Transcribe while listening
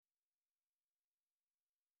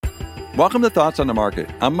Welcome to Thoughts on the Market.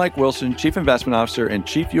 I'm Mike Wilson, Chief Investment Officer and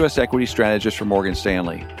Chief U.S. Equity Strategist for Morgan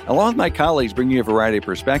Stanley. Along with my colleagues bringing you a variety of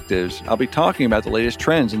perspectives, I'll be talking about the latest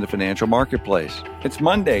trends in the financial marketplace. It's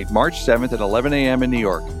Monday, March 7th at 11 a.m. in New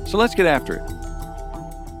York, so let's get after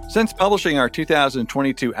it. Since publishing our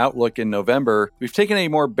 2022 outlook in November, we've taken a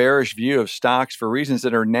more bearish view of stocks for reasons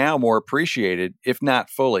that are now more appreciated, if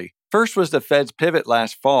not fully. First was the Fed's pivot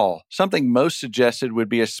last fall, something most suggested would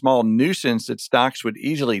be a small nuisance that stocks would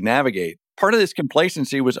easily navigate. Part of this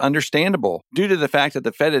complacency was understandable due to the fact that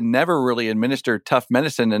the Fed had never really administered tough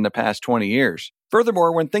medicine in the past 20 years.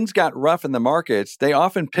 Furthermore, when things got rough in the markets, they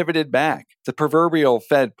often pivoted back, the proverbial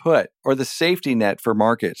Fed put, or the safety net for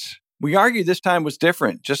markets. We argued this time was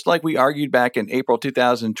different, just like we argued back in April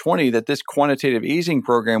 2020 that this quantitative easing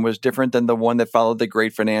program was different than the one that followed the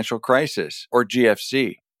Great Financial Crisis, or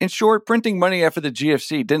GFC. In short, printing money after the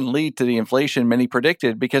GFC didn't lead to the inflation many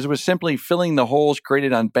predicted because it was simply filling the holes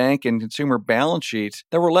created on bank and consumer balance sheets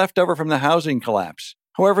that were left over from the housing collapse.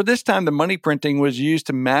 However, this time the money printing was used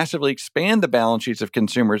to massively expand the balance sheets of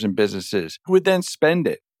consumers and businesses, who would then spend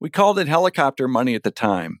it. We called it helicopter money at the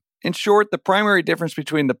time. In short, the primary difference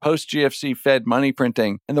between the post-GFC Fed money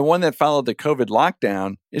printing and the one that followed the COVID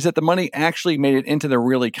lockdown is that the money actually made it into the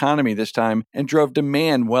real economy this time and drove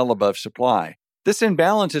demand well above supply. This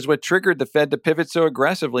imbalance is what triggered the Fed to pivot so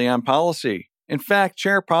aggressively on policy. In fact,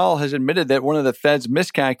 Chair Powell has admitted that one of the Fed's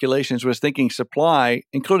miscalculations was thinking supply,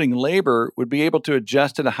 including labor, would be able to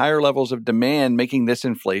adjust to the higher levels of demand, making this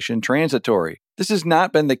inflation transitory. This has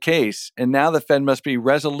not been the case, and now the Fed must be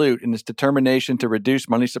resolute in its determination to reduce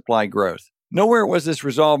money supply growth. Nowhere was this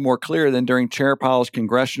resolve more clear than during Chair Powell's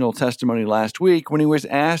congressional testimony last week when he was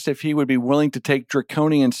asked if he would be willing to take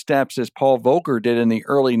draconian steps as Paul Volcker did in the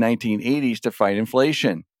early 1980s to fight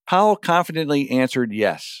inflation. Powell confidently answered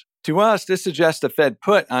yes. To us, this suggests the Fed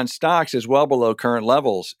put on stocks is well below current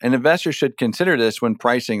levels, and investors should consider this when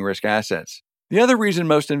pricing risk assets. The other reason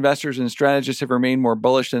most investors and strategists have remained more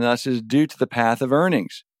bullish than us is due to the path of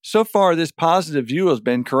earnings. So far, this positive view has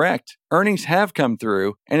been correct. Earnings have come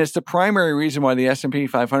through, and it's the primary reason why the S&P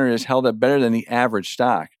 500 has held up better than the average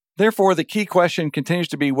stock. Therefore, the key question continues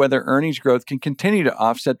to be whether earnings growth can continue to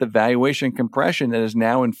offset the valuation compression that is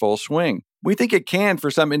now in full swing. We think it can for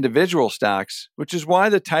some individual stocks, which is why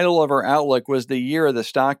the title of our outlook was the Year of the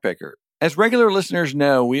Stock Picker. As regular listeners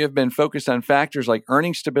know, we have been focused on factors like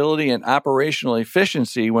earning stability and operational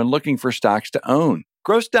efficiency when looking for stocks to own.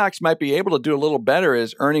 Growth stocks might be able to do a little better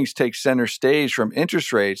as earnings take center stage from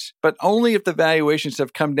interest rates, but only if the valuations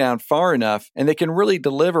have come down far enough and they can really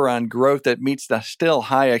deliver on growth that meets the still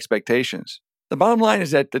high expectations. The bottom line is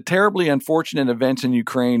that the terribly unfortunate events in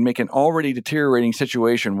Ukraine make an already deteriorating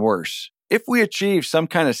situation worse. If we achieve some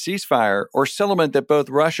kind of ceasefire or settlement that both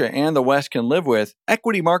Russia and the West can live with,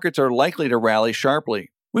 equity markets are likely to rally sharply.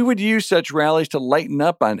 We would use such rallies to lighten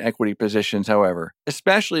up on equity positions, however,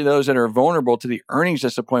 especially those that are vulnerable to the earnings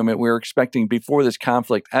disappointment we were expecting before this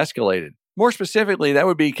conflict escalated. More specifically, that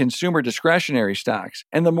would be consumer discretionary stocks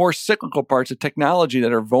and the more cyclical parts of technology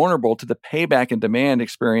that are vulnerable to the payback in demand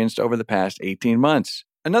experienced over the past 18 months.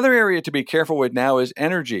 Another area to be careful with now is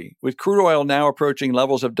energy, with crude oil now approaching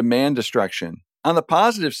levels of demand destruction. On the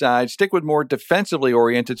positive side, stick with more defensively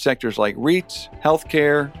oriented sectors like REITs,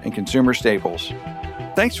 healthcare, and consumer staples.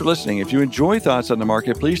 Thanks for listening. If you enjoy Thoughts on the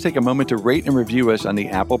Market, please take a moment to rate and review us on the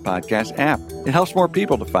Apple Podcast app. It helps more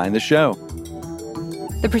people to find the show.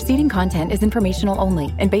 The preceding content is informational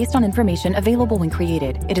only and based on information available when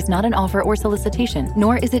created. It is not an offer or solicitation,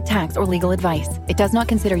 nor is it tax or legal advice. It does not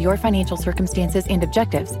consider your financial circumstances and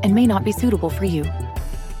objectives and may not be suitable for you.